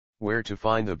Where to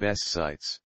find the best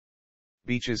sites.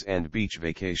 Beaches and beach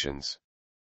vacations.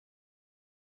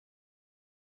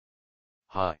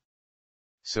 Hi.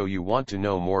 So you want to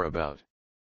know more about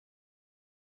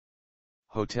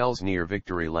hotels near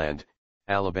Victoryland,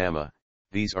 Alabama?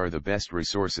 These are the best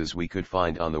resources we could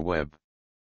find on the web.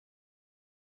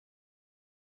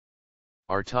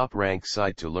 Our top-ranked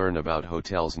site to learn about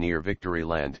hotels near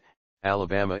Victoryland,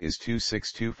 Alabama is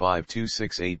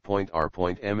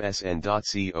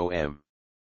 2625268.r.msn.com.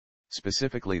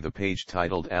 Specifically the page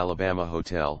titled Alabama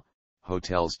Hotel,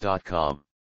 hotels.com.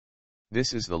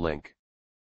 This is the link.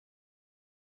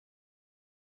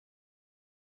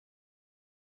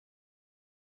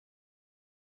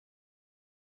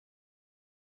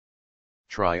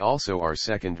 Try also our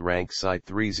second-ranked site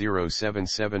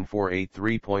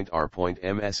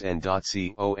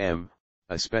 3077483.r.msn.com,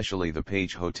 especially the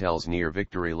page Hotels near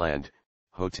Victoryland,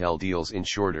 hotel deals in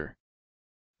shorter.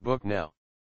 Book now.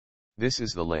 This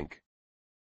is the link.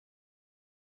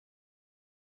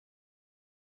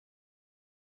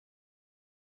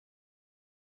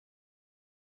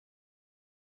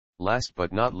 Last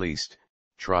but not least,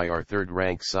 try our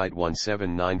third-ranked site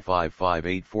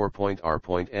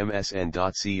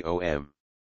 1795584.r.msn.com.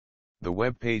 The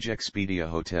web page Expedia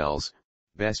Hotels,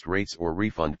 best rates or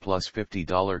refund plus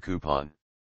 $50 coupon.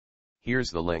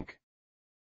 Here's the link.